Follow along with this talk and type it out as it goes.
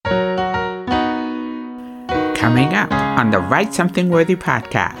coming up on the Write Something Worthy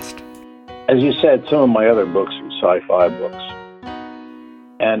podcast. As you said, some of my other books are sci-fi books.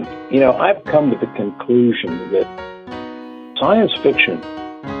 And, I've come to the conclusion that science fiction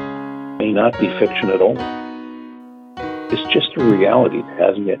may not be fiction at all. It's just a reality that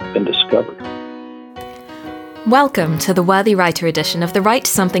hasn't yet been discovered. Welcome to the Worthy Writer edition of the Write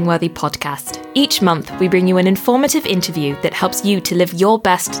Something Worthy podcast. Each month, we bring you an informative interview that helps you to live your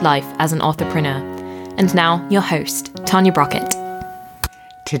best life as an authorpreneur. And now, your host, Tanya Brockett.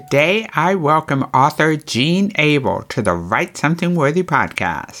 Today, I welcome author Gene Abel to the Write Something Worthy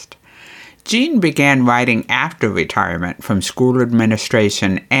podcast. Gene began writing after retirement from school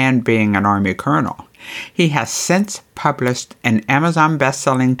administration and being an Army colonel. He has since published an Amazon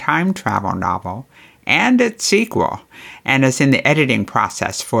best-selling time travel novel and its sequel, and is in the editing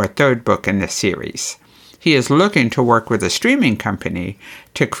process for a third book in the series. He is looking to work with a streaming company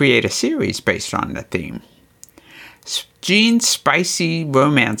to create a series based on the theme. Gene's spicy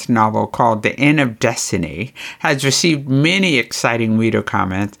romance novel called The Inn of Destiny has received many exciting reader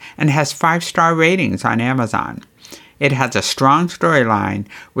comments and has 5-star ratings on Amazon. It has a strong storyline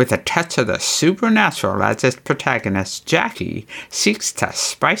with a touch of the supernatural as its protagonist, Jackie, seeks to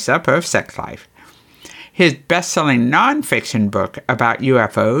spice up her sex life. His best-selling nonfiction book about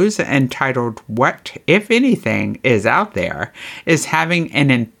UFOs, entitled What, If Anything, Is Out There, is having an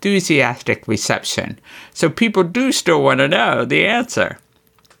enthusiastic reception, so people do still want to know the answer.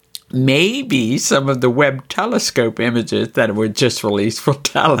 Maybe some of the Webb telescope images that were just released will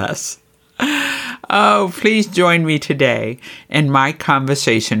tell us. Oh, please join me today in my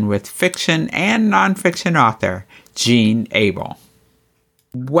conversation with fiction and nonfiction author Gene Abel.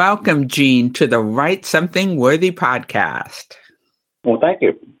 Welcome, Gene, to the Write Something Worthy podcast. Well, thank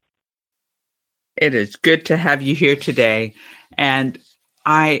you. It is good to have you here today, and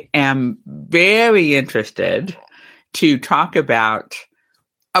I am very interested to talk about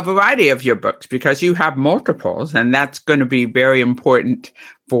a variety of your books because you have multiples, and that's going to be very important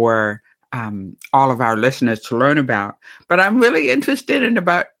for all of our listeners to learn about. But I'm really interested in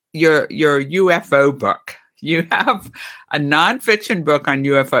about your UFO book. You have a nonfiction book on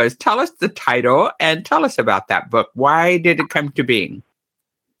UFOs. Tell us the title and tell us about that book. Why did it come to being?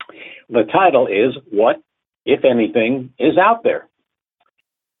 The title is What, If Anything, Is Out There.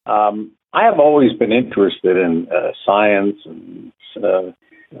 I have always been interested in science and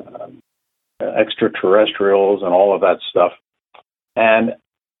extraterrestrials and all of that stuff. And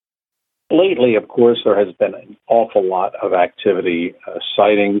lately, of course, there has been an awful lot of activity,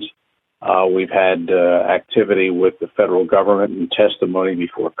 sightings. We've had activity with the federal government and testimony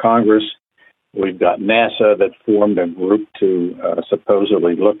before Congress. We've got NASA that formed a group to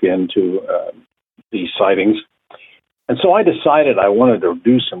supposedly look into these sightings. And so I decided I wanted to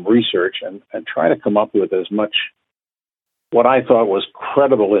do some research and try to come up with as much what I thought was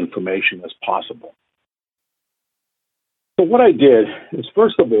credible information as possible. So what I did is,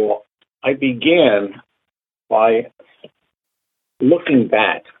 first of all, I began by looking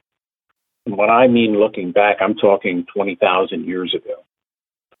back. And when I mean looking back, I'm talking 20,000 years ago.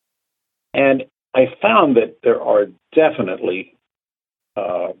 And I found that there are definitely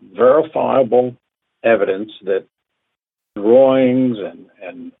verifiable evidence that drawings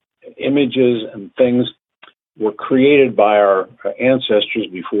and images and things were created by our ancestors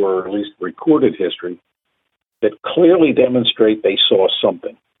before, or at least recorded history, that clearly demonstrate they saw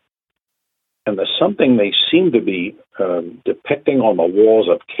something. And the something they seem to be depicting on the walls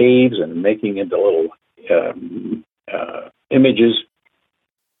of caves and making into little images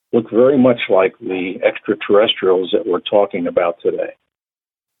look very much like the extraterrestrials that we're talking about today.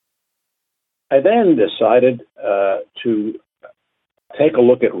 I then decided to take a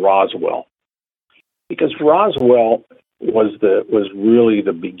look at Roswell, because Roswell was really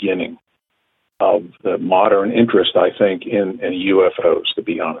the beginning of the modern interest, I think, in UFOs, to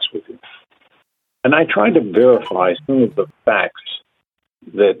be honest with you. And I tried to verify some of the facts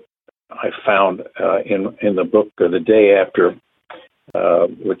that I found in the book The Day After,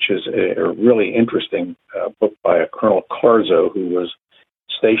 which is a really interesting book by a Colonel Carzo, who was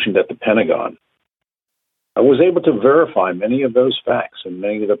stationed at the Pentagon. I was able to verify many of those facts and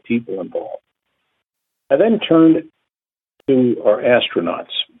many of the people involved. I then turned to our astronauts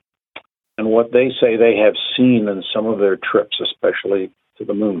and what they say they have seen in some of their trips, especially to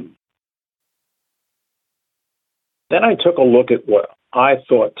the moon. Then I took a look at what I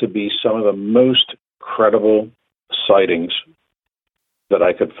thought to be some of the most credible sightings that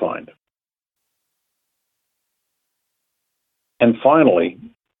I could find. And finally,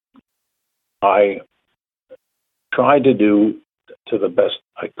 I tried to do, to the best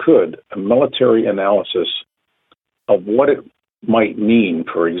I could, a military analysis of what it might mean,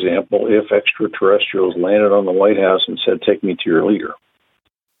 for example, if extraterrestrials landed on the White House and said, "Take me to your leader."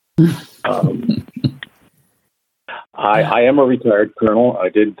 I am a retired colonel. I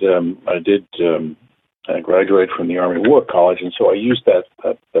did graduate from the Army War College, and so I used that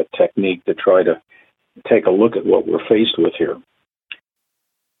technique to try to take a look at what we're faced with here.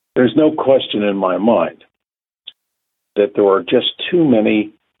 There's no question in my mind that there are just too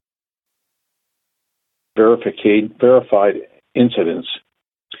many verified incidents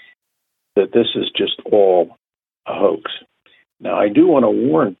that this is just all a hoax. Now, I do want to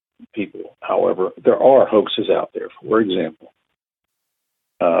warn people, however, there are hoaxes out there. For example,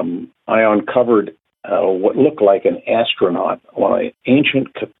 I uncovered what looked like an astronaut on an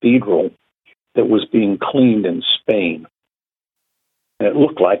ancient cathedral that was being cleaned in Spain. And it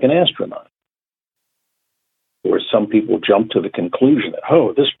looked like an astronaut. Where some people jumped to the conclusion that,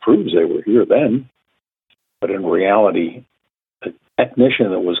 oh, this proves they were here then. But in reality, the technician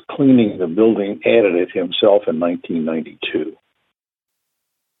that was cleaning the building added it himself in 1992.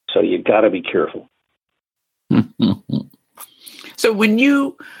 So you got to be careful. So when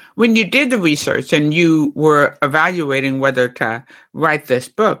you did the research and you were evaluating whether to write this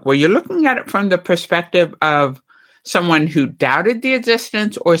book, were you looking at it from the perspective of someone who doubted the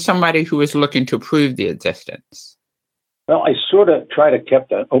existence or somebody who was looking to prove the existence? Well, I sort of try to keep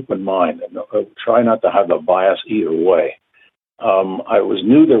an open mind and try not to have a bias either way. I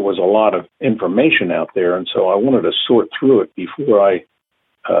knew there was a lot of information out there, and so I wanted to sort through it before I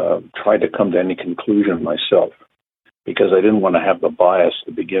tried to come to any conclusion myself, because I didn't want to have the bias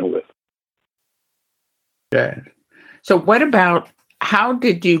to begin with. Good. So what about, how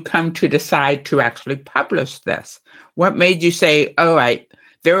did you come to decide to actually publish this? What made you say, all right,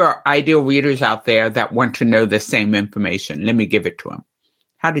 there are ideal readers out there that want to know the same information. Let me give it to them.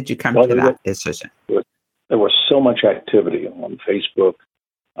 How did you come to that decision? There was so much activity on Facebook,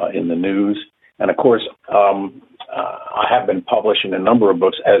 in the news. And of course, I have been publishing a number of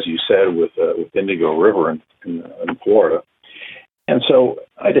books, as you said, with Indigo River in Florida. And so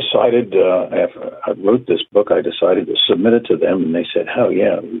I decided, after I wrote this book, I decided to submit it to them, and they said, "Oh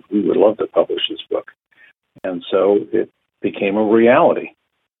yeah, we would love to publish this book." And so it became a reality.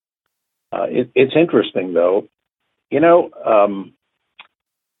 It's interesting, though.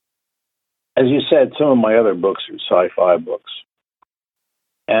 As you said, some of my other books are sci-fi books.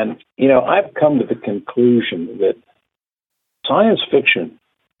 And, I've come to the conclusion that science fiction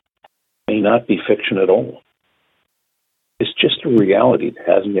may not be fiction at all. It's just a reality that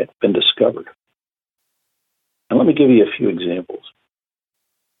hasn't yet been discovered. And let me give you a few examples.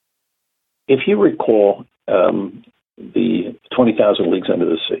 If you recall the 20,000 Leagues Under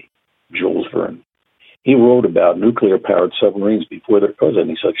the Sea, Jules Verne, he wrote about nuclear-powered submarines before there was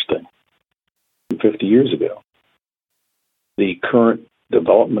any such thing, 50 years ago. The current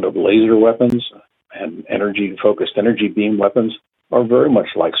development of laser weapons and focused energy beam weapons are very much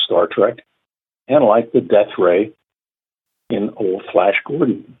like Star Trek and like the Death Ray in old Flash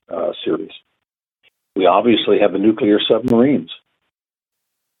Gordon series. We obviously have the nuclear submarines.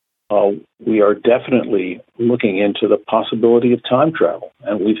 We are definitely looking into the possibility of time travel,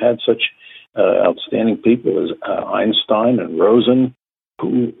 and we've had such outstanding people as Einstein and Rosen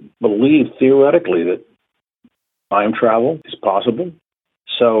who believe theoretically that time travel is possible.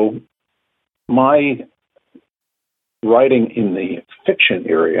 So my writing in the fiction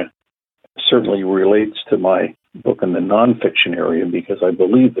area certainly relates to my book in the nonfiction area, because I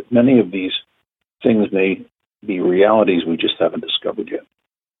believe that many of these things may be realities we just haven't discovered yet.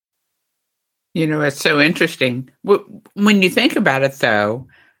 It's so interesting. When you think about it, though,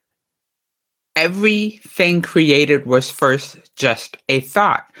 everything created was first just a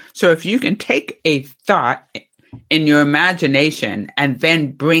thought. So if you can take a thought in your imagination and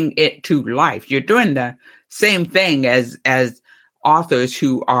then bring it to life, you're doing the same thing as authors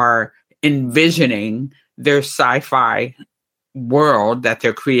who are envisioning their sci-fi world that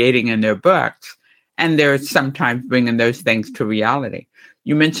they're creating in their books, and they're sometimes bringing those things to reality.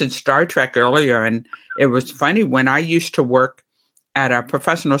 You mentioned Star Trek earlier, and it was funny, when I used to work at a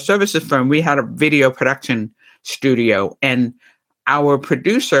professional services firm, we had a video production studio, and our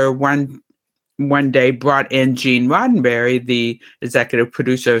producer one day brought in Gene Roddenberry, the executive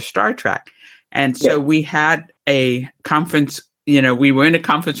producer of Star Trek. And so we had a conference, we were in a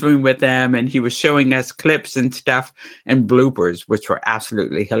conference room with them, and he was showing us clips and stuff and bloopers, which were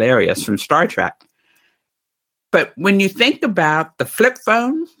absolutely hilarious from Star Trek. But when you think about the flip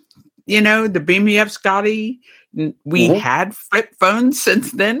phone, the Beam Me Up, Scotty, we had flip phones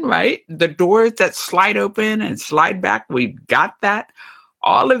since then, right? The doors that slide open and slide back, we've got that.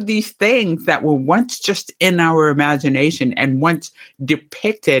 all of these things that were once just in our imagination and once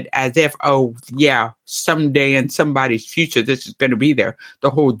depicted as if, oh, yeah, someday in somebody's future, this is going to be there. The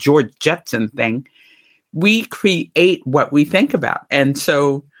whole George Jetson thing. We create what we think about. And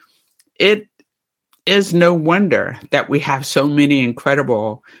so it is no wonder that we have so many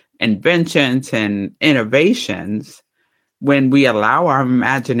incredible inventions and innovations when we allow our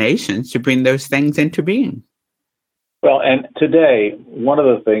imaginations to bring those things into being. Well, and today, one of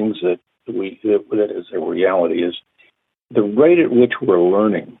the things that is a reality is the rate at which we're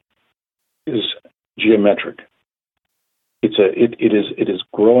learning is geometric. It is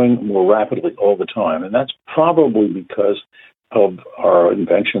growing more rapidly all the time, and that's probably because of our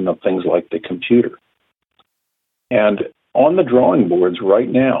invention of things like the computer. And on the drawing boards right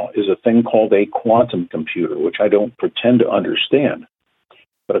now is a thing called a quantum computer, which I don't pretend to understand.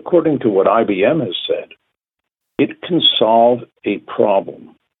 But according to what IBM has said, it can solve a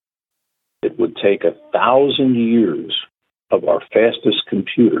problem that would take 1,000 years of our fastest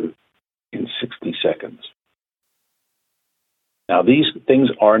computer in 60 seconds. Now, these things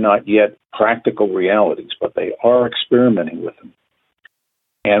are not yet practical realities, but they are experimenting with them.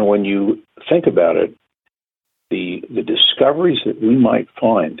 And when you think about it, the discoveries that we might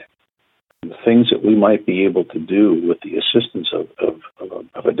find, the things that we might be able to do with the assistance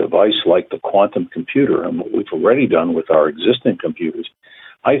of a device like the quantum computer and what we've already done with our existing computers,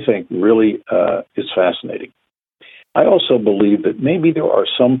 I think really is fascinating. I also believe that maybe there are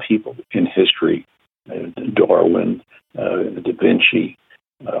some people in history, Darwin, Da Vinci,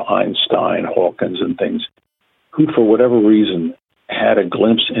 Einstein, Hawkins, and things, who for whatever reason had a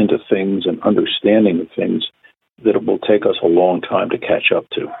glimpse into things and understanding of things that it will take us a long time to catch up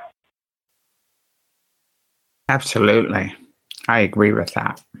to. Absolutely. I agree with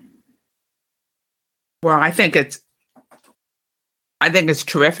that. Well, I think it's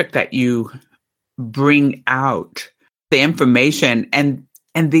terrific that you bring out the information and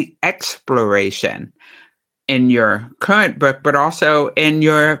the exploration in your current book, but also in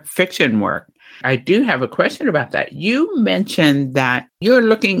your fiction work. I do have a question about that. You mentioned that you're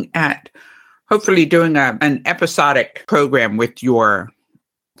looking at hopefully doing an episodic program with your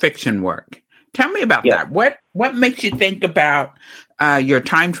fiction work. Tell me about that. What makes you think about your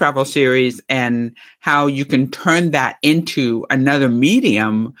time travel series and how you can turn that into another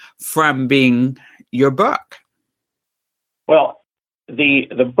medium from being your book? Well,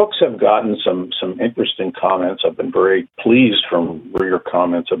 the books have gotten some interesting comments. I've been very pleased from your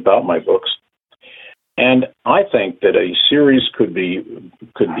comments about my books. And I think that a series could be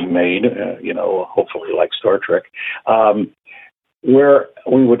made, hopefully like Star Trek, where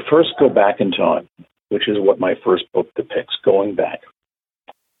we would first go back in time, which is what my first book depicts, going back,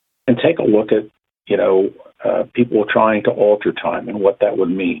 and take a look at, people trying to alter time and what that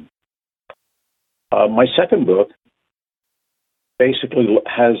would mean. My second book basically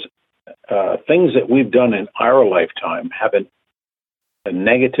has things that we've done in our lifetime have a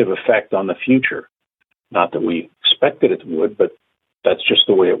negative effect on the future. Not that we expected it would, but that's just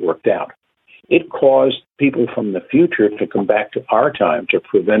the way it worked out. It caused people from the future to come back to our time to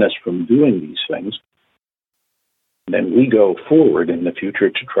prevent us from doing these things. And then we go forward in the future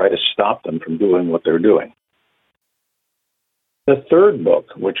to try to stop them from doing what they're doing. The third book,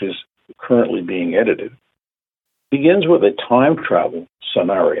 which is currently being edited, begins with a time travel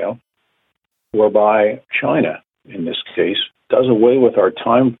scenario whereby China, in this case, does away with our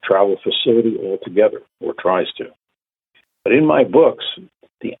time travel facility altogether, or tries to. But in my books,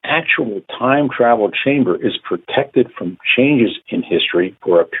 the actual time travel chamber is protected from changes in history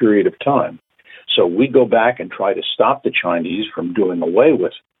for a period of time. So we go back and try to stop the Chinese from doing away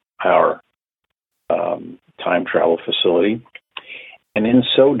with our time travel facility, and in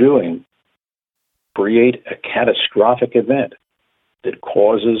so doing, create a catastrophic event that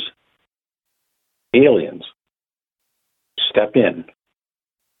causes aliens step in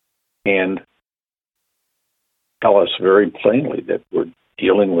and tell us very plainly that we're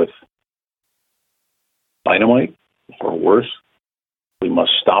dealing with dynamite or worse. We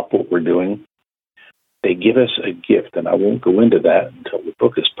must stop what we're doing. They give us a gift, and I won't go into that until the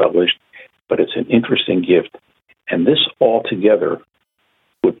book is published, but it's an interesting gift. And this altogether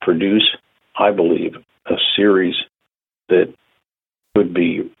would produce, I believe, a series that would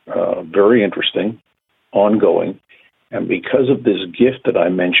be very interesting, ongoing, and because of this gift that I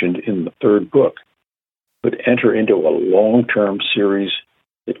mentioned in the third book, would enter into a long-term series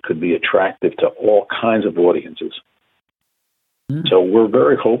that could be attractive to all kinds of audiences. Mm. So we're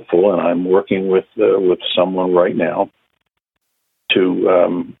very hopeful, and I'm working with someone right now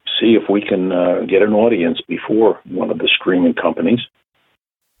to see if we can get an audience before one of the streaming companies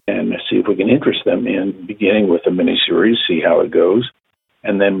and see if we can interest them in beginning with a miniseries, see how it goes,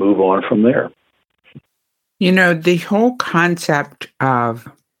 and then move on from there. You know, the whole concept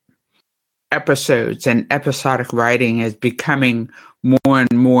of episodes and episodic writing is becoming more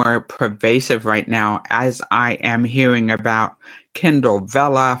and more pervasive right now, as I am hearing about Kindle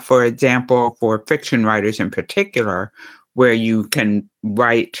Vella, for example, for fiction writers in particular, where you can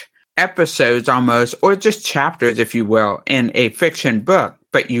write episodes almost, or just chapters, if you will, in a fiction book,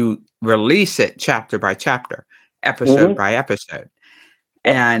 but you release it chapter by chapter, episode by episode.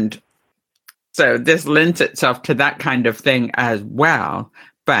 And so this lends itself to that kind of thing as well.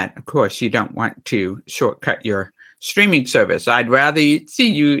 But of course, you don't want to shortcut your streaming service. I'd rather see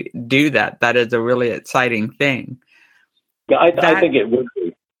you do that. That is a really exciting thing. Yeah, I think it would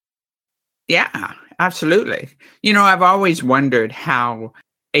be. Yeah, absolutely. You know, I've always wondered how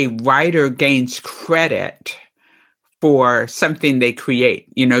a writer gains credit for something they create.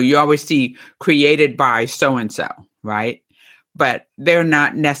 You know, you always see created by so-and-so, right? But they're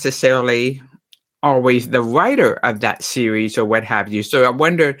not necessarily always the writer of that series or what have you. So I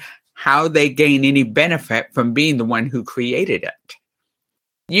wondered how they gain any benefit from being the one who created it.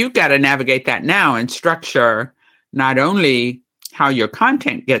 You've got to navigate that now and structure not only how your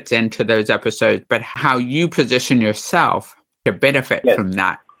content gets into those episodes, but how you position yourself to benefit from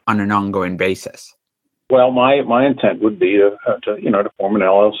that on an ongoing basis. Well, my intent would be to form an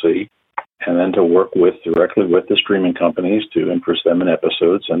LLC and then to work directly with the streaming companies to interest them in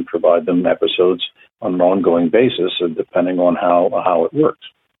episodes and provide them episodes on an ongoing basis, depending on how it works.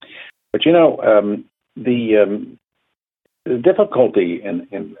 But the difficulty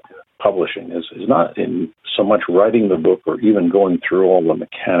in publishing is not in so much writing the book or even going through all the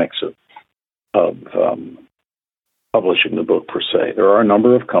mechanics of publishing the book per se. There are a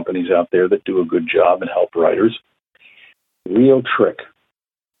number of companies out there that do a good job and help writers. The real trick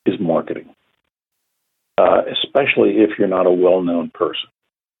is marketing, especially if you're not a well-known person.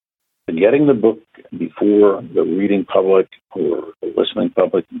 And getting the book before the reading public or the listening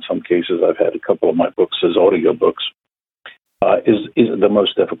public, in some cases I've had a couple of my books as audiobooks, is the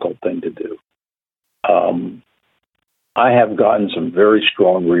most difficult thing to do. I have gotten some very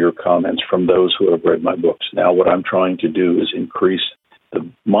strong reader comments from those who have read my books. Now what I'm trying to do is increase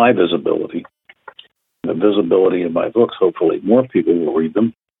my visibility, the visibility of my books. Hopefully more people will read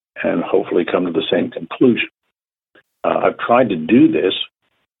them and hopefully come to the same conclusion. I've tried to do this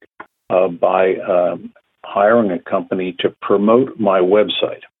by hiring a company to promote my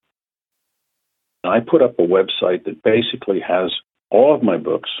website. I put up a website that basically has all of my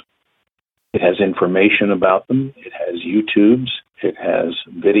books. It has information about them. It has YouTubes. It has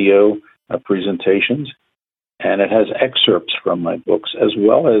video presentations. And it has excerpts from my books, as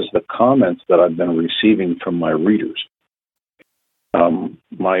well as the comments that I've been receiving from my readers.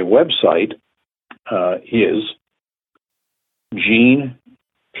 My website is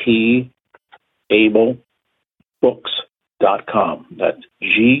GenePAbelBooks.com. That's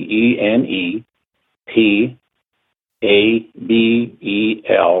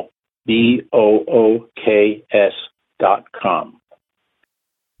GenePAbelBooks.com.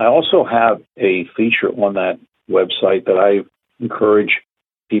 I also have a feature on that website that I encourage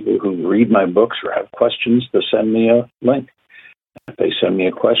people who read my books or have questions to send me a link. If they send me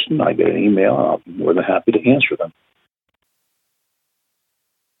a question, I get an email, and I'll be more than happy to answer them.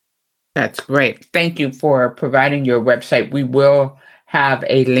 That's great. Thank you for providing your website. We will have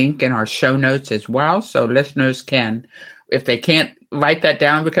a link in our show notes as well, so listeners can, if they can't write that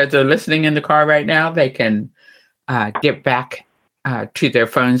down because they're listening in the car right now, they can get back to their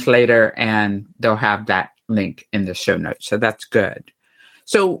phones later, and they'll have that link in the show notes. So that's good.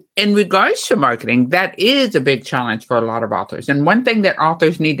 So in regards to marketing, that is a big challenge for a lot of authors. And one thing that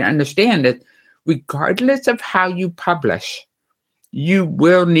authors need to understand is, regardless of how you publish, you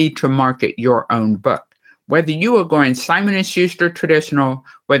will need to market your own book. Whether you are going Simon & Schuster traditional,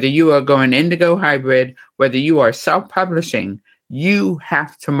 whether you are going Indigo hybrid, whether you are self-publishing, you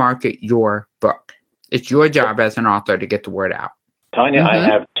have to market your book. It's your job as an author to get the word out. Tanya,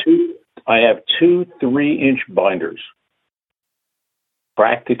 I have two 3-inch binders,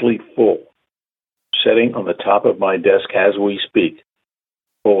 practically full, sitting on the top of my desk as we speak,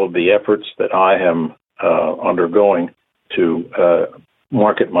 full of the efforts that I am undergoing to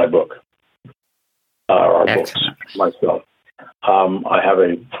market my book, our books, myself. I have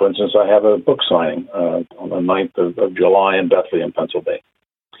a book signing on the 9th of July in Bethlehem, Pennsylvania.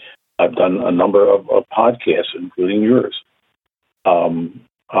 I've done a number of podcasts, including yours.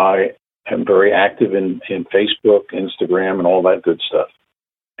 I am very active in Facebook, Instagram, and all that good stuff.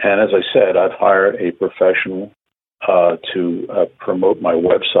 And as I said, I've hired a professional to promote my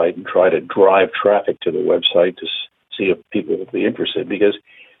website and try to drive traffic to the website to see if people will be interested. Because,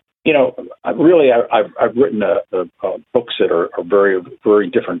 I've written books that are very, very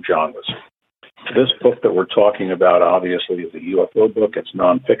different genres. This book that we're talking about, obviously, is a UFO book. It's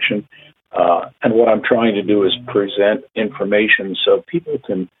nonfiction. And what I'm trying to do is present information so people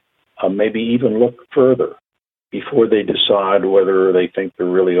can maybe even look further before they decide whether they think there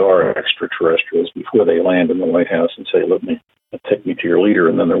really are extraterrestrials, before they land in the White House and say, take me to your leader,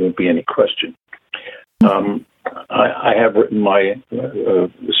 and then there won't be any question. I have written my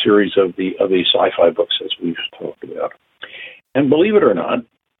series of the sci-fi books, as we've talked about. And believe it or not,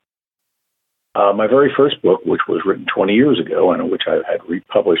 my very first book, which was written 20 years ago and which I had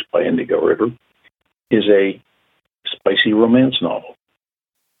republished by Indigo River, is a spicy romance novel.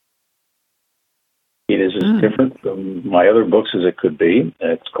 It is as different from my other books as it could be.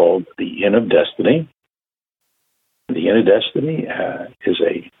 It's called The Inn of Destiny. The Inn of Destiny is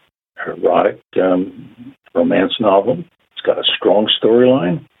a erotic romance novel. It's got a strong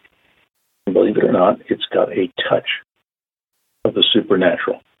storyline. And believe it or not, it's got a touch of the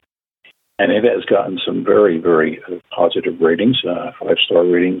supernatural. And it has gotten some very, very positive ratings, 5-star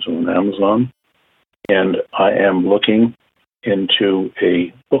ratings on Amazon. And I am looking into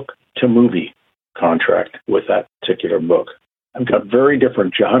a book-to-movie contract with that particular book. I've got very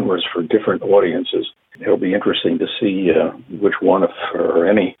different genres for different audiences. It'll be interesting to see which one, if or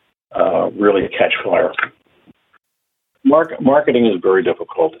any, really catch fire. Marketing is very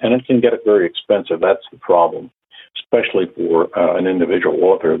difficult, and it can get very expensive. That's the problem, especially for an individual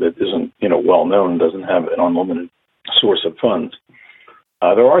author that isn't, well known, doesn't have an unlimited source of funds.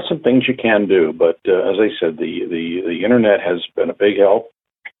 There are some things you can do, but as I said, the internet has been a big help.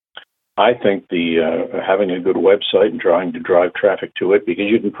 I think the having a good website and trying to drive traffic to it, because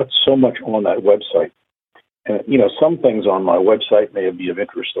you can put so much on that website. And, some things on my website may be of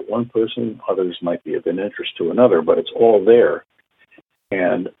interest to one person, others might be of an interest to another, but it's all there.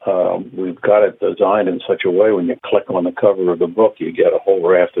 And we've got it designed in such a way when you click on the cover of the book, you get a whole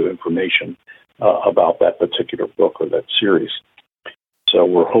raft of information about that particular book or that series. So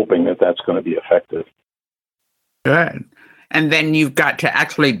we're hoping that that's going to be effective. Good. And then you've got to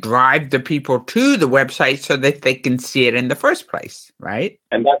actually drive the people to the website so that they can see it in the first place, right?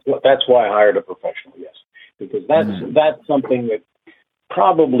 And that's why I hired a professional, yes. Because that's something that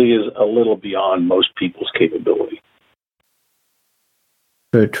probably is a little beyond most people's capability.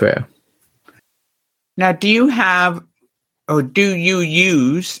 Very true. Now, do you have, or do you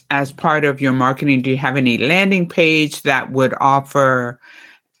use as part of your marketing, do you have any landing page that would offer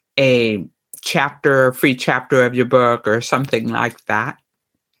a free chapter of your book or something like that?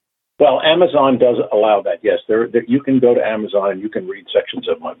 Well, Amazon does allow that, yes. You can go to Amazon and you can read sections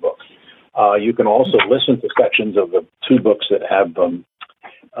of my book. You can also listen to sections of the 2 books that have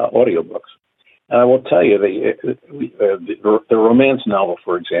audiobooks. And I will tell you, the romance novel,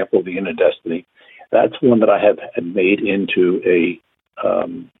 for example, The Inn of Destiny, that's one that I had made into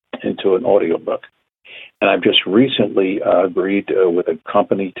an audiobook. And I've just recently agreed with a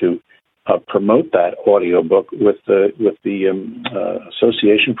company to promote that audiobook with the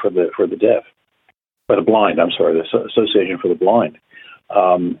Association for the Deaf, for the Blind. I'm sorry, the Association for the Blind,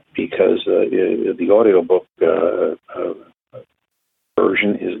 because the audiobook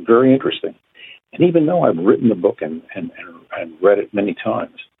version is very interesting. And even though I've written the book and read it many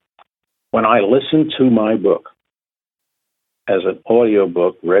times, when I listen to my book as an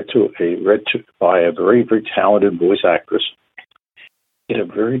audiobook read by a very, very talented voice actress, I get a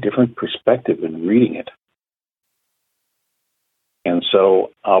very different perspective in reading it. And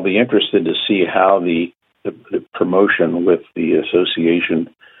so I'll be interested to see how the promotion with the Association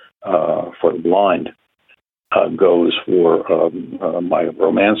for the Blind goes for my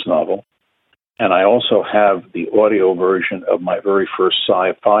romance novel. And I also have the audio version of my very first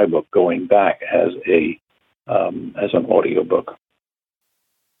sci-fi book going back as an audiobook.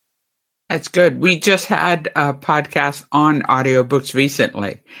 That's good. We just had a podcast on audiobooks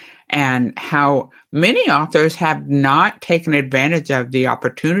recently, and how many authors have not taken advantage of the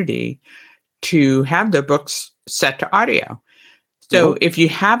opportunity to have their books set to audio. So if you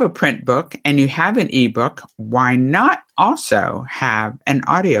have a print book and you have an ebook, why not also have an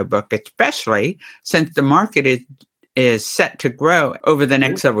audiobook, especially since the market is set to grow over the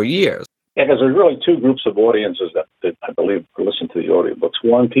next several years? Yeah, because there's really 2 groups of audiences that I believe listen to the audiobooks.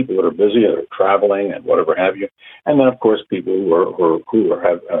 One, people that are busy, that are traveling and whatever have you. And then, of course, people who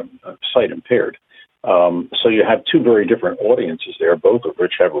have sight impaired. So you have 2 very different audiences there, both of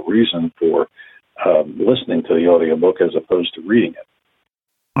which have a reason for listening to the audiobook as opposed to reading it.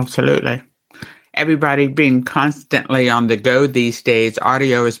 Absolutely. everybody being constantly on the go these days,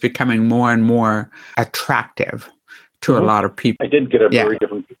 audio is becoming more and more attractive to a lot of people. I did get a very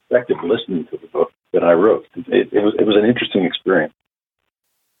different perspective listening to the book that I wrote. It was an interesting experience.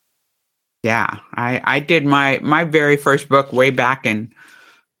 Yeah, I did my very first book way back in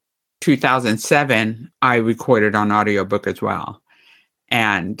 2007. I recorded on audiobook as well.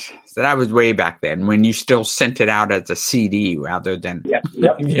 And so that was way back then when you still sent it out as a CD rather than,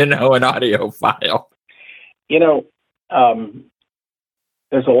 an audio file. There's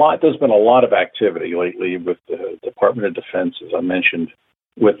been a lot of activity lately with the Department of Defense, as I mentioned,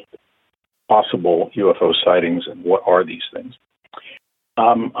 with possible UFO sightings and what are these things.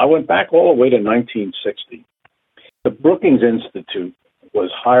 I went back all the way to 1960. The Brookings Institute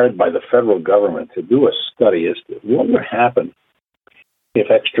was hired by the federal government to do a study as to what would happen if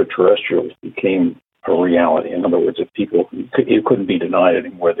extraterrestrials became a reality. In other words, if you couldn't be denied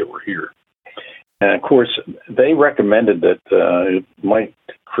anymore they were here. And of course, they recommended that it might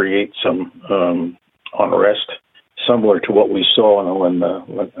create some unrest similar to what we saw when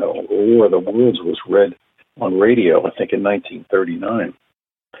War of the Worlds was read on radio, I think in 1939.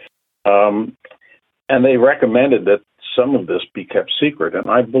 And they recommended that some of this be kept secret. And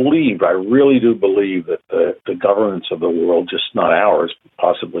I really do believe that the governments of the world, just not ours, but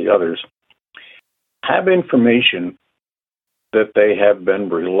possibly others, have information that they have been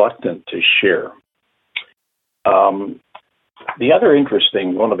reluctant to share. One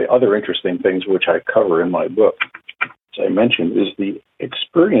of the other interesting things which I cover in my book, as I mentioned, is the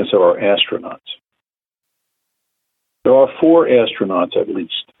experience of our astronauts. There are 4 astronauts, at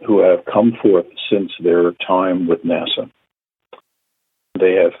least, who have come forth since their time with NASA.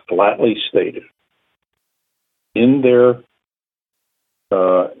 They have flatly stated in their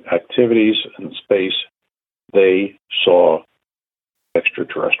activities in space, they saw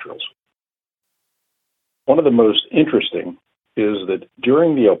extraterrestrials. One of the most interesting is that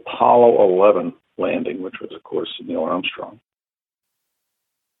during the Apollo 11 landing, which was, of course, Neil Armstrong,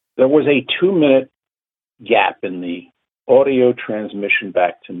 there was a 2-minute gap in the audio transmission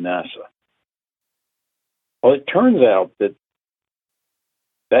back to NASA. Well, it turns out that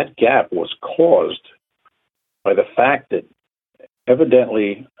that gap was caused by the fact that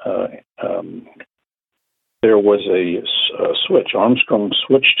evidently there was a switch. Armstrong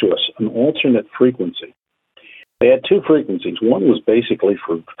switched to an alternate frequency. They had 2 frequencies. One was basically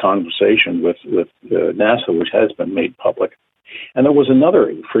for conversation with NASA, which has been made public. And there was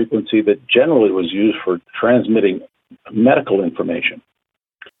another frequency that generally was used for transmitting medical information.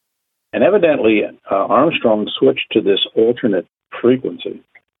 And evidently, Armstrong switched to this alternate frequency.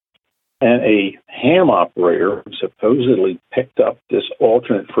 And a ham operator supposedly picked up this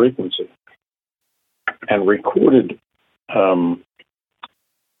alternate frequency and recorded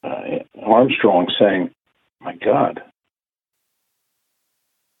Armstrong saying, "My God,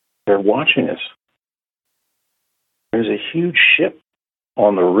 they're watching us. There's a huge ship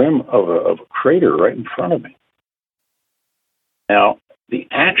on the rim of a crater right in front of me." Now, the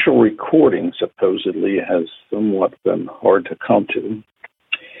actual recording supposedly has somewhat been hard to come to,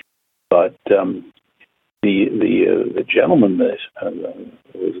 but the gentleman was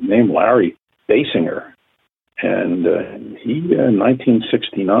named Larry Basinger, and he in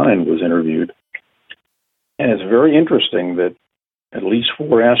 1969 was interviewed. And it's very interesting that at least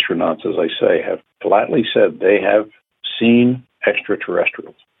 4 astronauts, as I say, have flatly said they have seen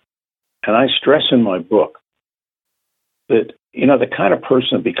extraterrestrials. And I stress in my book that, the kind of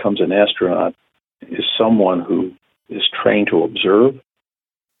person that becomes an astronaut is someone who is trained to observe,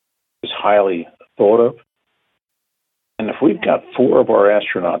 is highly thought of. And if we've got 4 of our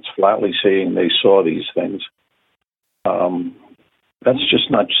astronauts flatly saying they saw these things, that's just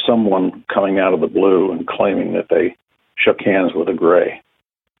not someone coming out of the blue and claiming that they shook hands with a gray.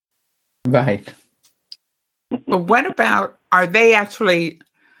 Right. But what about, are they actually,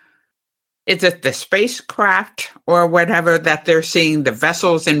 is it the spacecraft or whatever that they're seeing, the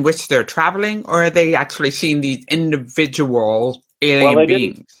vessels in which they're traveling, or are they actually seeing these individual alien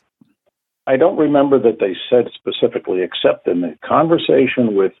beings? I don't remember that they said specifically, except in the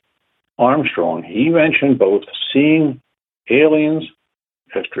conversation with Armstrong, he mentioned both seeing aliens,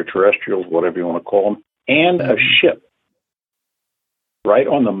 extraterrestrials, whatever you want to call them, and a ship right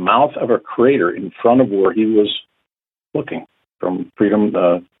on the mouth of a crater in front of where he was looking from Freedom,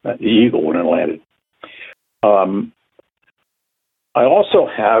 the Eagle, when it landed. I also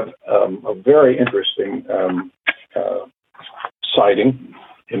have a very interesting sighting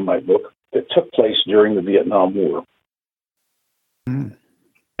in my book that took place during the Vietnam War. And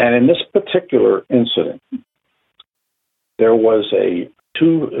in this particular incident, there was a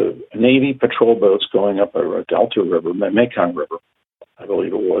two Navy patrol boats going up a Delta River, Mekong River, I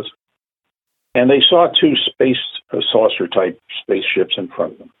believe it was. And they saw two space saucer-type spaceships in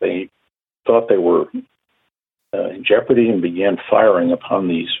front of them. They thought they were in jeopardy and began firing upon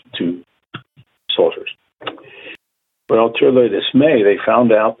these two saucers. Well, to their dismay, they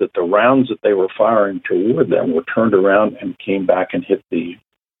found out that the rounds that they were firing toward them were turned around and came back and hit the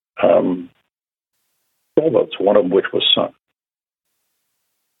patrol boats, one of which was sunk.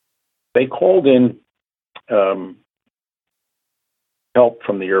 They called in help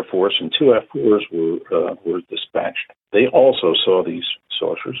from the Air Force, and two F-4s were dispatched. They also saw these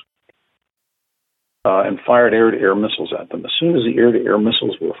saucers and fired air-to-air missiles at them. As soon as the air-to-air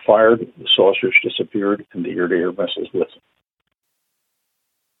missiles were fired, the saucers disappeared, and the air-to-air missiles with them.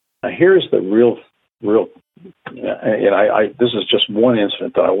 Now, here's the real. And this is just one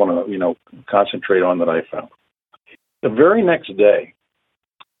incident that I want to, concentrate on that I found. The very next day,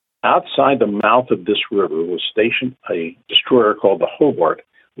 outside the mouth of this river was stationed a destroyer called the Hobart,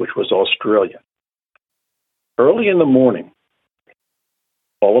 which was Australian. Early in the morning,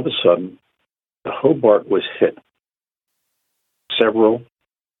 all of a sudden, the Hobart was hit. Several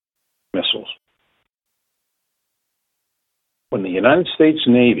missiles. When the United States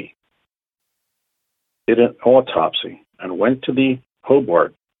Navy did an autopsy and went to the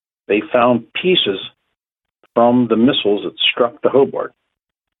Hobart, they found pieces from the missiles that struck the Hobart.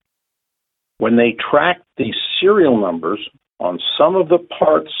 When they tracked the serial numbers on some of the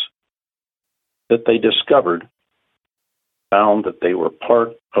parts that they discovered, found that they were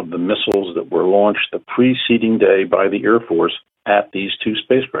part of the missiles that were launched the preceding day by the Air Force at these two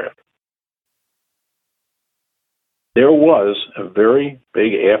spacecraft. There was a very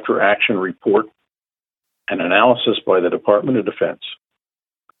big after-action report and analysis by the Department of Defense.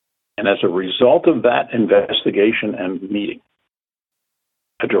 And as a result of that investigation and meeting,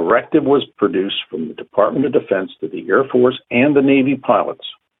 a directive was produced from the Department of Defense to the Air Force and the Navy pilots.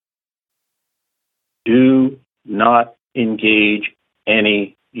 Do not engage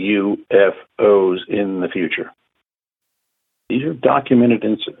any UFOs in the future. These are documented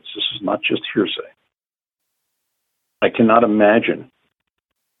incidents. This is not just hearsay. I cannot imagine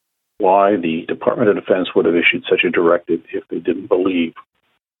why the Department of Defense would have issued such a directive if they didn't believe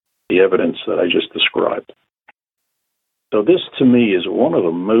the evidence that I just described. So this, to me, is one of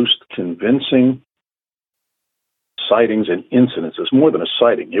the most convincing sightings and incidents. It's more than a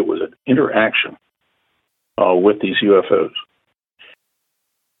sighting. It was an interaction with these UFOs.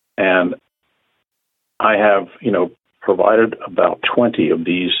 And I have, provided about 20 of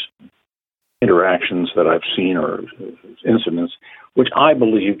these interactions that I've seen or incidents, which I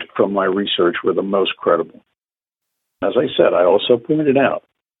believed from my research were the most credible. As I said, I also pointed out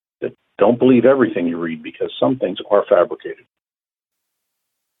that don't believe everything you read because some things are fabricated.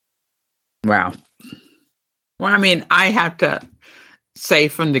 Wow. Well, I have to say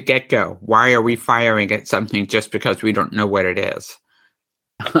from the get-go, why are we firing at something just because we don't know what it is?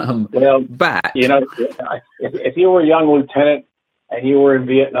 But if you were a young lieutenant and you were in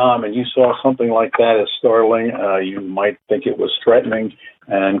Vietnam and you saw something like that as startling, you might think it was threatening.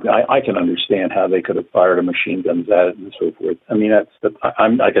 And I can understand how they could have fired a machine guns at it and so forth.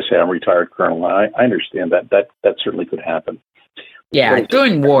 I'm like I say, I'm a retired colonel. I understand that certainly could happen. Yeah,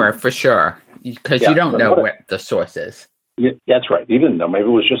 during war for sure, because you don't know what the source is. Yeah, that's right. You didn't know. Maybe it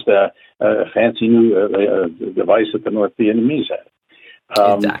was just a fancy new device that the North Vietnamese had.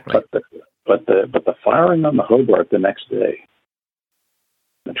 Exactly. But the firing on the Hobart the next day,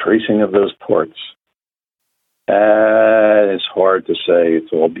 the tracing of those parts, it's hard to say.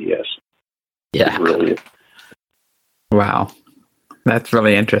 It's all BS. Yeah. It really is. Wow. That's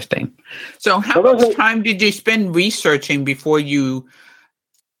really interesting. So how much time did you spend researching before you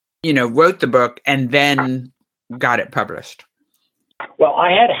wrote the book and then got it published? Well, I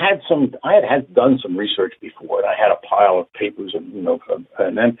had done some research before, and I had a pile of papers, and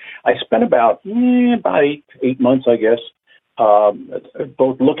then I spent about 8 months, I guess,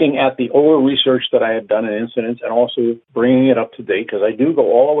 both looking at the older research that I had done in incidents and also bringing it up to date, because I do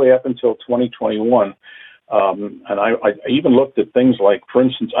go all the way up until 2021. And I even looked at things like, for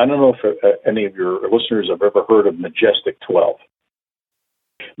instance, I don't know if any of your listeners have ever heard of Majestic 12.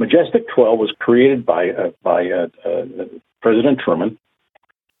 Majestic 12 was created by President Truman,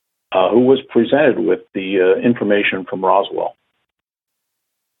 who was presented with the information from Roswell.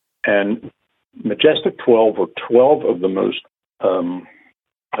 And Majestic 12 were 12 of the most,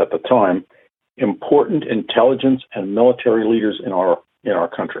 at the time, important intelligence and military leaders in our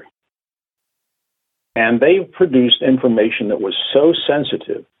country. And they produced information that was so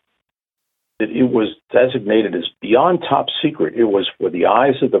sensitive that it was designated as beyond top secret. It was for the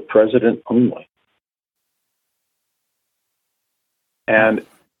eyes of the president only. And,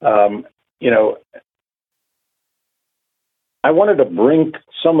 I wanted to bring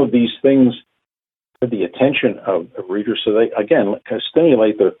some of these things to the attention of readers so they, again, kind of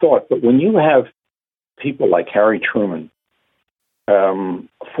stimulate their thought. But when you have people like Harry Truman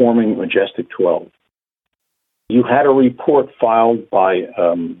forming Majestic 12, you had a report filed by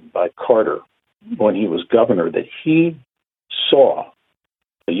Carter when he was governor that he saw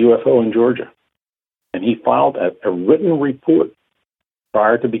a UFO in Georgia. And he filed a written report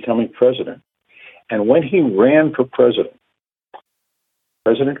prior to becoming president. And when he ran for president,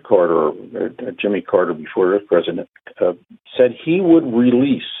 President Carter, or Jimmy Carter before he was president, said he would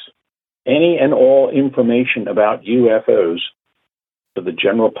release any and all information about UFOs to the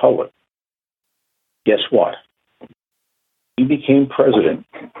general public. Guess what? He became president,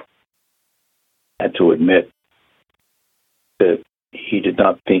 had to admit that he did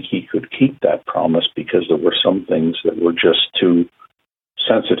not think he could keep that promise because there were some things that were just too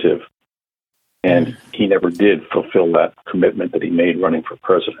sensitive. And he never did fulfill that commitment that he made running for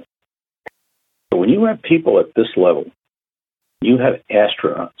president. So when you have people at this level, you have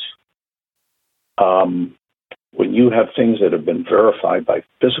astronauts, when you have things that have been verified by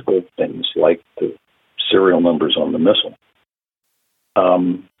physical things like the serial numbers on the missile, I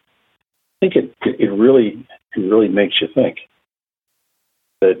think it really makes you think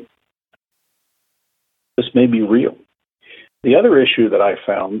that this may be real. The other issue that I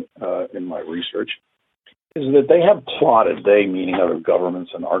found in my research is that they have plotted, they meaning other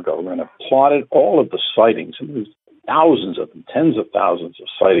governments and our government, have plotted all of the sightings, and there's thousands of them, tens of thousands of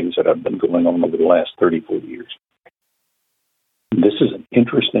sightings that have been going on over the last 30, 40 years. This is an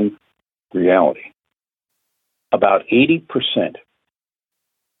interesting reality. About 80%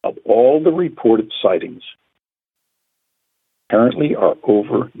 of all the reported sightings apparently are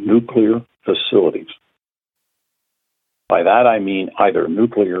over nuclear facilities. By that, I mean either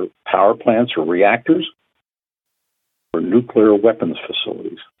nuclear power plants or reactors or nuclear weapons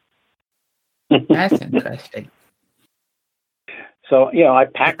facilities. That's interesting. So, I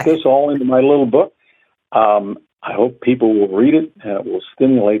packed this all into my little book. I hope people will read it and it will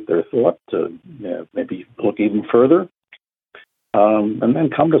stimulate their thought to maybe look even further and then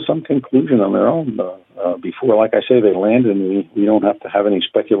come to some conclusion on their own before, like I say, they land and we don't have to have any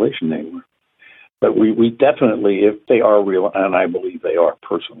speculation anymore. But we definitely, if they are real, and I believe they are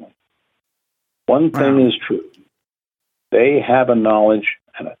personally, one thing is true. They have a knowledge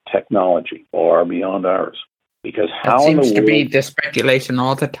and a technology far beyond ours. Because how it seems to be the speculation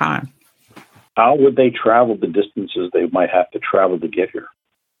all the time. How would they travel the distances they might have to travel to get here?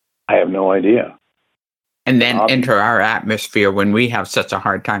 I have no idea. And then enter our atmosphere when we have such a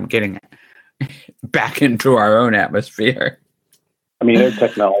hard time getting it back into our own atmosphere. I mean, their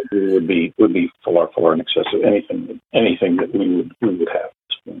technology would be far in excess of anything that we would have at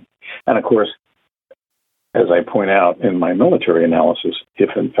this point. And of course, as I point out in my military analysis,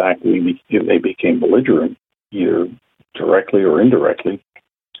 if in fact if they became belligerent, either directly or indirectly,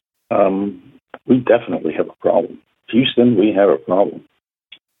 we definitely have a problem. Houston, we have a problem.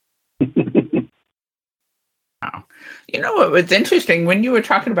 Wow. You know what was interesting when you were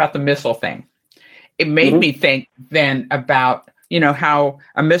talking about the missile thing? It made me think then about how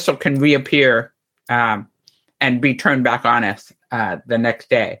a missile can reappear and be turned back on us the next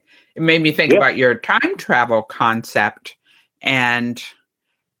day. It made me think about your time travel concept and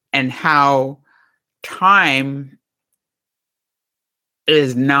how time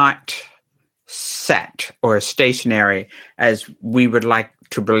is not set or stationary as we would like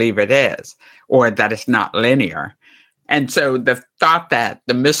to believe it is, or that it's not linear. And so the thought that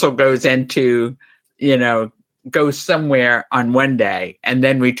the missile goes goes somewhere on one day and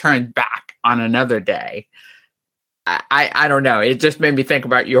then returns back on another day. I don't know. It just made me think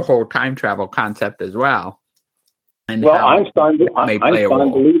about your whole time travel concept as well. And Einstein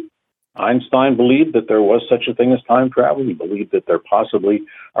believed that there was such a thing as time travel. He believed that there possibly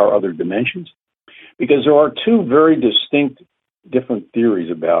are other dimensions, because there are two very distinct different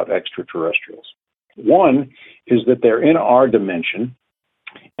theories about extraterrestrials. One is that they're in our dimension,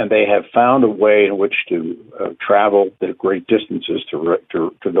 and they have found a way in which to travel the great distances to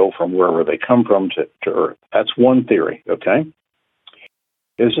go from wherever they come from to Earth. That's one theory, okay?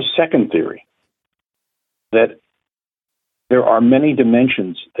 There's a second theory, that there are many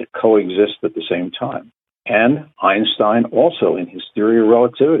dimensions that coexist at the same time. And Einstein also, in his theory of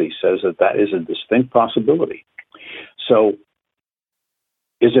relativity, says that is a distinct possibility. So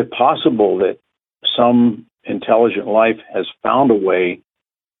is it possible that some intelligent life has found a way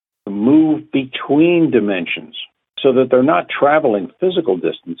move between dimensions so that they're not traveling physical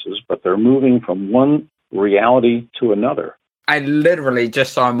distances, but they're moving from one reality to another. I literally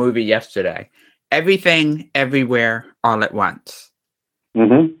just saw a movie yesterday. Everything, Everywhere, All at Once.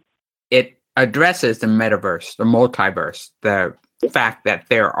 Mm-hmm. It addresses the metaverse, the multiverse, the fact that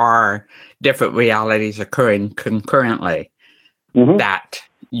there are different realities occurring concurrently that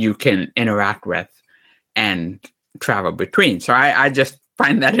you can interact with and travel between. So I just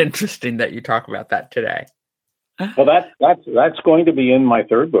find that interesting that you talk about that today. Well, that's going to be in my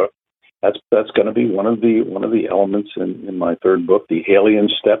third book. That's going to be one of the elements in my third book, The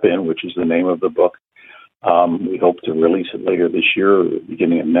Aliens Step In, which is the name of the book. We hope to release it later this year, or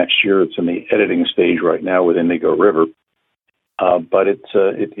beginning of next year. It's in the editing stage right now with Indigo River. But it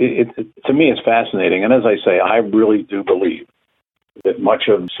to me, it's fascinating. And as I say, I really do believe that much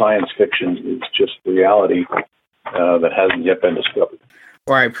of science fiction is just reality that hasn't yet been discovered.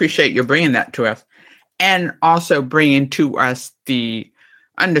 Well, I appreciate you bringing that to us, and also bringing to us the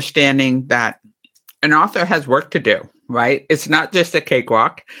understanding that an author has work to do, right? It's not just a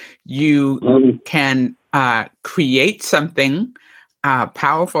cakewalk. You can create something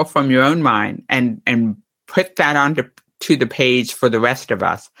powerful from your own mind and put that onto the page for the rest of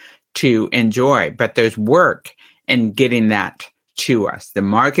us to enjoy. But there's work in getting that to us. The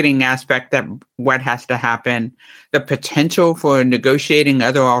marketing aspect, that what has to happen, the potential for negotiating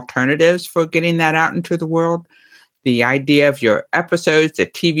other alternatives for getting that out into the world, the idea of your episodes, the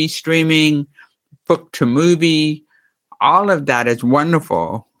TV streaming, book to movie, all of that is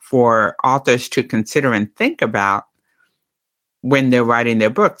wonderful for authors to consider and think about when they're writing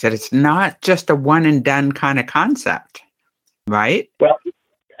their books, that it's not just a one and done kind of concept, right? Well,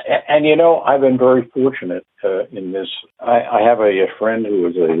 and I've been very fortunate in this. I have a friend who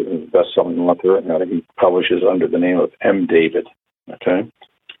is a best-selling author, and he publishes under the name of M. David, okay?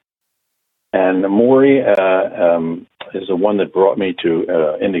 And Maury is the one that brought me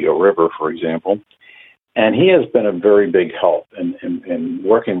to Indigo River, for example. And he has been a very big help in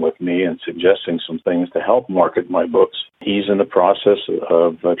working with me and suggesting some things to help market my books. He's in the process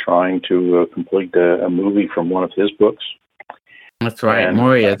of trying to complete a movie from one of his books. That's right. And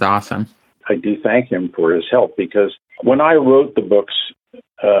Maury is awesome. I do thank him for his help, because when I wrote the books,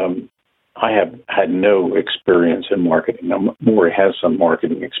 I have had no experience in marketing. Now, Maury has some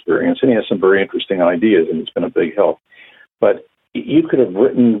marketing experience, and he has some very interesting ideas, and it's been a big help. But you could have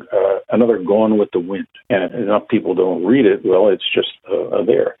written another Gone with the Wind, and enough people don't read it. Well, it's just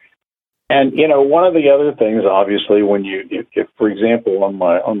there. And one of the other things, obviously, when if for example, on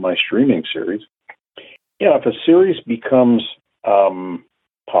my streaming series, if a series becomes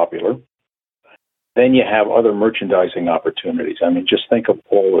popular, then you have other merchandising opportunities. I mean, just think of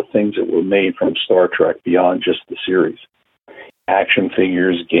all the things that were made from Star Trek beyond just the series: action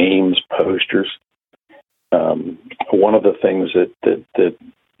figures, games, posters. One of the things that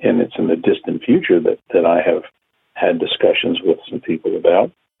and it's in the distant future that I have had discussions with some people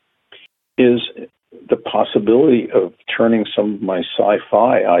about, is the possibility of turning some of my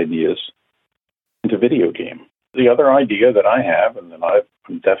sci-fi ideas into video game. The other idea that I have, and that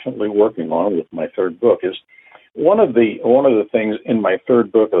I'm definitely working on with my third book, is one of the things in my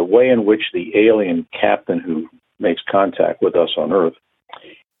third book, the way in which the alien captain who makes contact with us on Earth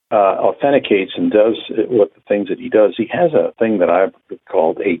authenticates and does what the things that he does. He has a thing that I've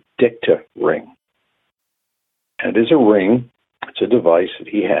called a dicta ring. And it is a ring. It's a device that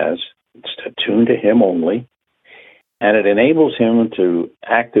he has. It's attuned to him only. And it enables him to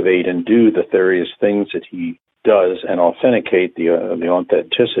activate and do the various things that he does and authenticate the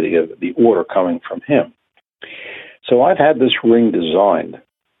authenticity of the order coming from him. So I've had this ring designed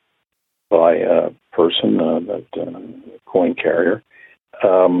by a person, coin carrier.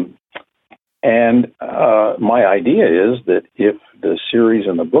 And my idea is that if the series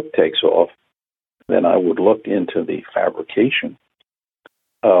and the book takes off, then I would look into the fabrication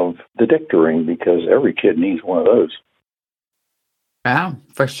of the dicta ring, because every kid needs one of those. Wow,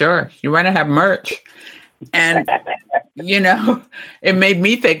 for sure. You want to have merch. And, it made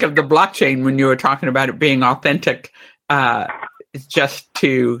me think of the blockchain when you were talking about it being authentic just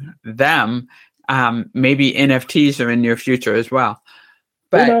to them. Maybe NFTs are in your future as well.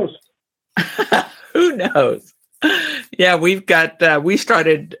 But who knows? Who knows? Yeah, we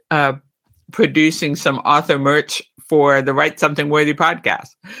started producing some author merch for the Write Something Worthy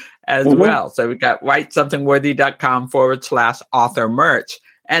podcast as well. So we got writesomethingworthy.com/author merch.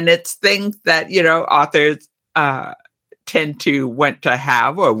 And it's things that, authors tend to want to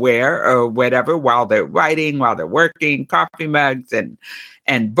have or wear or whatever while they're writing, while they're working, coffee mugs and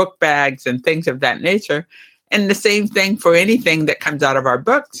book bags and things of that nature. And the same thing for anything that comes out of our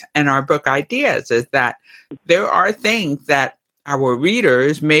books and our book ideas is that there are things that our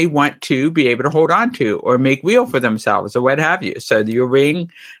readers may want to be able to hold on to or make real for themselves or what have you. So your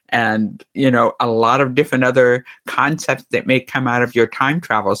ring and, a lot of different other concepts that may come out of your time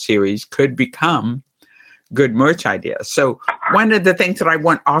travel series could become good merch ideas. So one of the things that I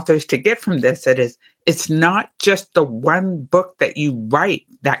want authors to get from this is it's not just the one book that you write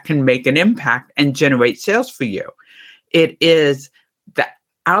that can make an impact and generate sales for you. It is the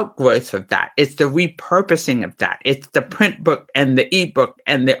outgrowth of that. It's the repurposing of that. It's the print book and the ebook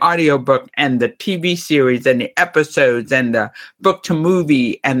and the audiobook and the TV series and the episodes and the book to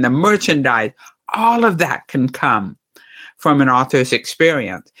movie and the merchandise. All of that can come from an author's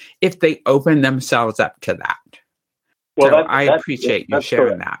experience if they open themselves up to that. Well, so I appreciate you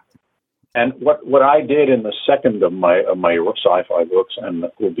sharing that. And what I did in the second of my sci-fi books, and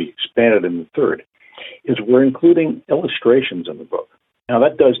that will be expanded in the third, is we're including illustrations in the book. Now,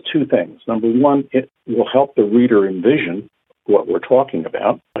 that does two things. Number one, it will help the reader envision what we're talking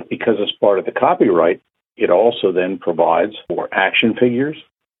about. Because it's part of the copyright, it also then provides for action figures,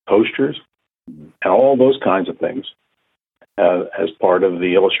 posters, and all those kinds of things as part of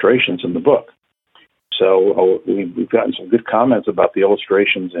the illustrations in the book. So we've gotten some good comments about the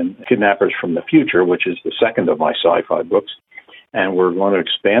illustrations in Kidnappers from the Future, which is the second of my sci-fi books. And we're going to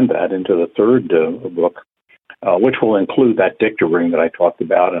expand that into the third book, which will include that Dicta ring that I talked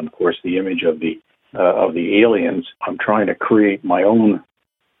about, and of course the image of the aliens. I'm trying to create my own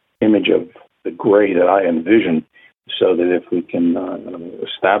image of the gray that I envision, so that if we can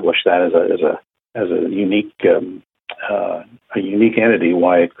establish that as a unique entity,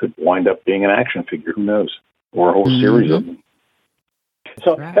 why it could wind up being an action figure, who knows, or a whole series of them.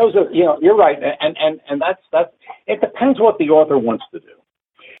 So right. Those are, you're right, and that's it depends what the author wants to do.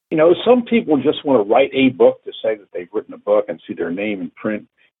 Some people just want to write a book to say that they've written a book and see their name in print,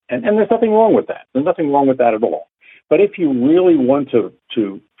 and there's nothing wrong with that. There's nothing wrong with that at all. But if you really want to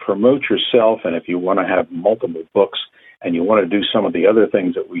promote yourself, and if you want to have multiple books, and you want to do some of the other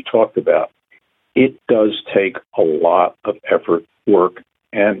things that we talked about, it does take a lot of effort, work,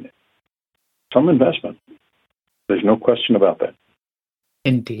 and some investment. There's no question about that.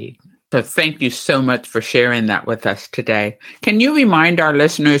 Indeed. So thank you so much for sharing that with us today. Can you remind our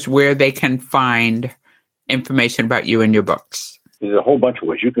listeners where they can find information about you and your books? There's a whole bunch of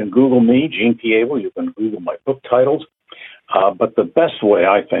ways. You can Google me, Gene P. Abel. You can Google my book titles. But the best way,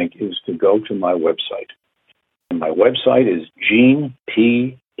 I think, is to go to my website. And my website is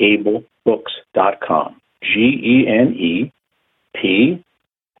GenePAbelBooks.com.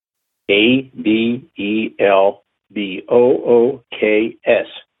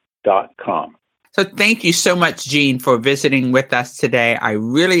 GenePAbelBooks.com. So thank you so much, Gene, for visiting with us today. I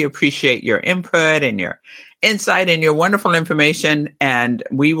really appreciate your input and your insight and your wonderful information. And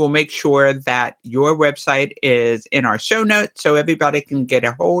we will make sure that your website is in our show notes so everybody can get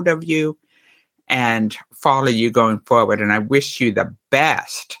a hold of you and follow you going forward. And I wish you the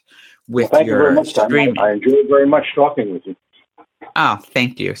best with your streaming. I enjoyed very much talking with you. Oh,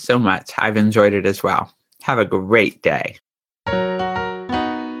 thank you so much. I've enjoyed it as well. Have a great day.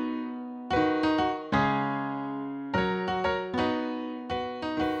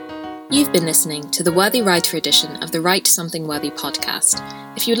 You've been listening to the Worthy Writer edition of the Write Something Worthy podcast.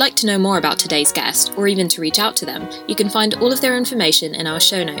 If you'd like to know more about today's guest, or even to reach out to them, you can find all of their information in our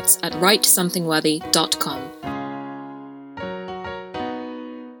show notes at writesomethingworthy.com.